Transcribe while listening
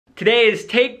Today is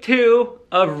take 2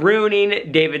 of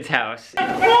ruining David's house.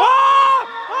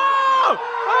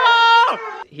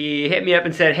 He hit me up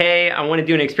and said, hey, I want to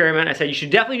do an experiment. I said, you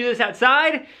should definitely do this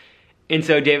outside. And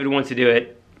so David wants to do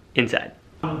it inside.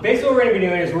 Basically what we're gonna be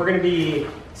doing is we're gonna be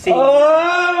seeing—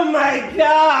 Oh my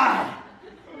God!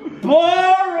 Boring!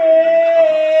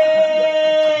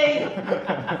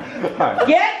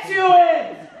 Get to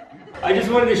it! I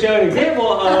just wanted to show an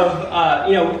example of,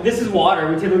 you know, this is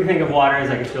water. We typically think of water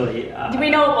as like it's really— Do we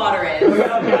know what water is?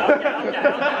 Okay.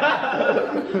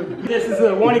 This is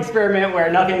the one experiment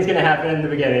where nothing's gonna happen in the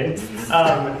beginning.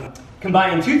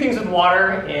 Combining 2 things with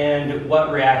water and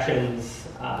what reactions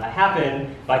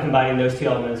happen by combining those 2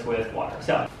 elements with water.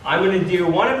 So I'm gonna do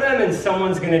one of them and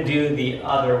someone's gonna do the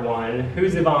other one.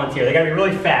 Who's the volunteer? They gotta be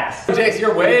really fast. Jason,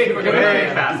 you're way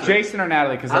faster. Jason or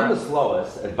Natalie, because I'm the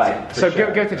slowest. So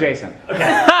go to Jason.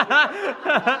 Okay.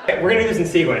 We're gonna do this in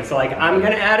sequence. So like I'm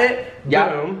gonna add it.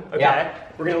 Yep. Boom. Okay.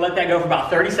 Yep. We're gonna let that go for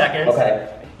about 30 seconds.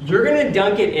 Okay. You're gonna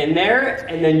dunk it in there,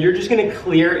 and then you're just gonna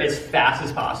clear as fast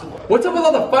as possible. What's up with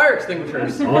all the fire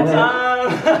extinguishers?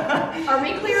 Are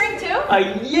we clearing too?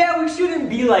 Yeah, we shouldn't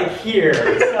be like here. So.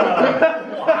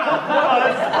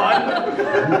 That's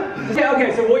fun.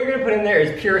 Okay, so what you're gonna put in there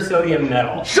is pure sodium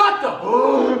metal. Shut the—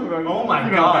 Oh my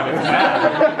God, it's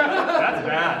bad. That's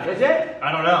bad. Is it?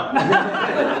 I don't know.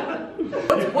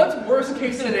 What's worst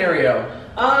case scenario?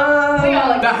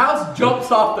 The house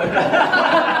jumps off the—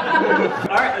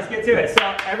 Alright, let's get to it.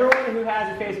 So everyone who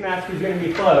has a face mask who's gonna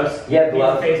be close, Yeah, needs a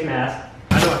gloves. face mask.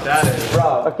 I know what that is.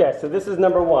 Bro. Okay, so this is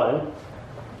number 1.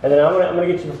 And then I'm gonna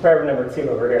get you prepared for number 2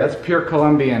 over here. That's pure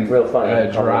Colombian Real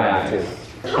funny. dry ice.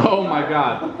 Oh my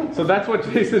God. So that's what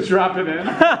Jason's dropping in?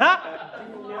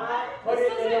 Put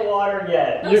it in the water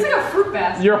yet. It looks like a fruit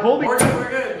basket. You're holding— We're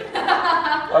good.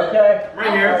 Okay.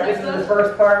 Right here. This is the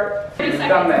first part. 30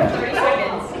 done that. seconds. 30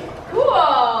 seconds.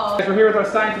 Cool. We're here with our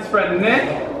scientist friend Nick.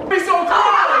 Be so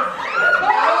close!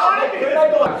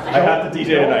 I have to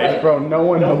DJ tonight. Bro, no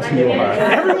one knows who you are.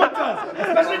 Everyone does,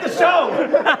 especially the show.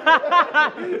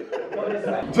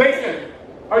 Jason,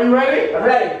 are you ready? I'm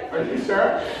ready. Are you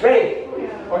sure? Ready.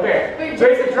 Okay.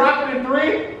 Jason, drop it in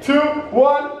 3, 2,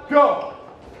 1, go.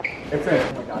 It's in.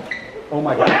 Oh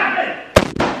my God.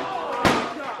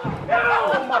 Oh my God.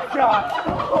 Oh my God.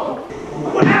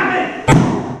 What happened?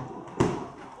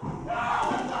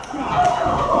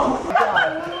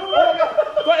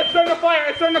 It's starting to fire!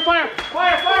 It's starting to fire!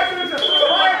 Fire! Fire extinguisher!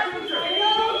 Fire extinguisher!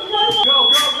 Go!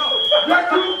 You're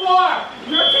too far!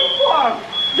 You're too far!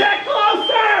 Get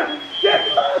closer! Get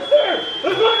closer!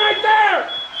 There's one right there!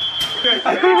 I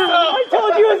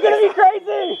told you it was gonna be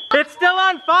crazy! It's still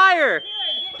on fire!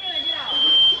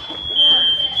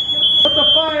 Put the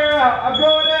fire out! I'm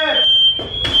going in!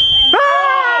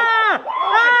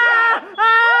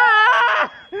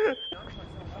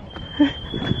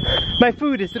 My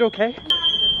food, is it okay?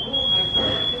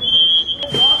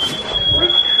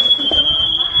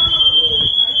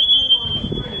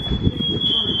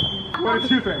 What are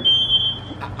 2 things?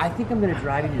 I think I'm gonna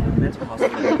drive you to the mental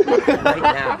hospital right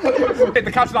now.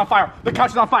 The couch is on fire! The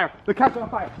couch is on fire! The couch is on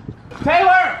fire!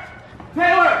 Taylor!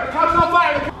 Taylor! The couch is on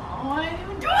fire! Why do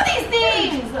you do these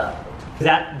things?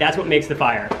 That's what makes the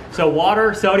fire. So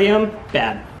water, sodium,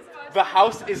 bad. The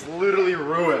house is literally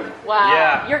ruined. Wow.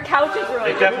 Yeah. Your couch is ruined.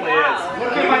 It definitely is.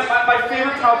 Look at my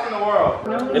favorite couch in the world.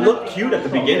 It looked cute at the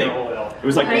beginning. It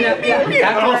was like, I know,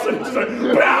 yeah. and all of a sudden it started,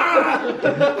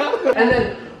 And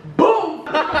then, boom!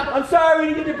 I'm sorry we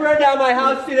didn't get to burn down my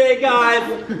house today, guys.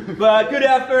 But good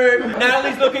effort.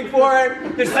 Natalie's looking for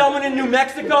it. There's someone in New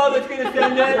Mexico that's gonna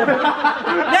send it.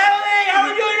 Natalie, how are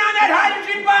we doing on that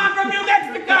hydrogen bomb from New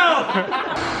Mexico?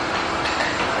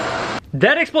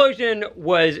 That explosion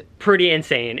was pretty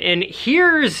insane, and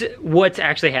here's what's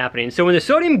actually happening. So when the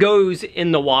sodium goes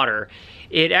in the water,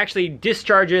 it actually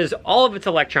discharges all of its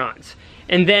electrons.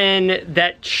 And then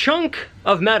that chunk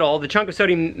of metal, the chunk of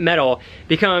sodium metal,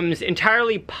 becomes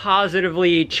entirely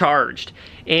positively charged.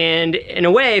 And in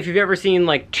a way, if you've ever seen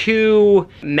like 2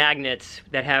 magnets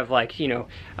that have like, you know,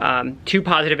 2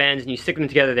 positive ends and you stick them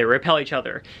together, they repel each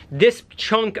other. This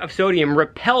chunk of sodium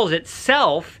repels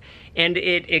itself and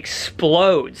it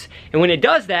explodes. And when it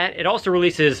does that, it also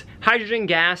releases hydrogen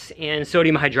gas and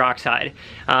sodium hydroxide.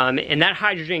 And that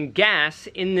hydrogen gas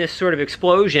in this sort of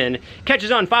explosion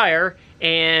catches on fire,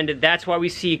 and that's why we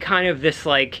see kind of this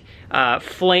like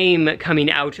flame coming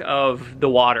out of the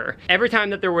water. Every time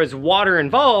that there was water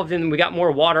involved and we got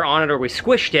more water on it or we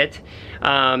squished it,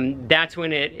 that's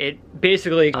when it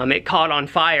basically it caught on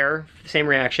fire, same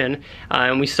reaction,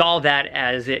 and we saw that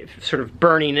as it sort of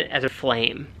burning as a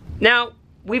flame. Now,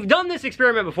 we've done this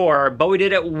experiment before, but we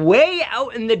did it way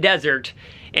out in the desert,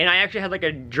 and I actually had like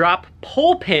a drop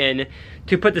pull pin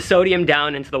to put the sodium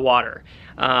down into the water.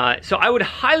 So I would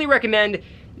highly recommend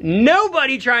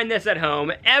nobody trying this at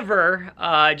home ever.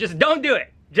 Just don't do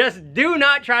it. Just do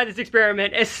not try this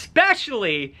experiment,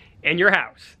 especially in your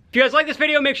house. If you guys like this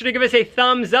video, make sure to give us a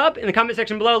thumbs up in the comment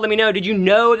section below. Let me know, did you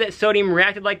know that sodium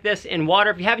reacted like this in water?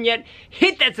 If you haven't yet,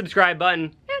 hit that subscribe button,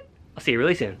 and I'll see you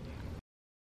really soon.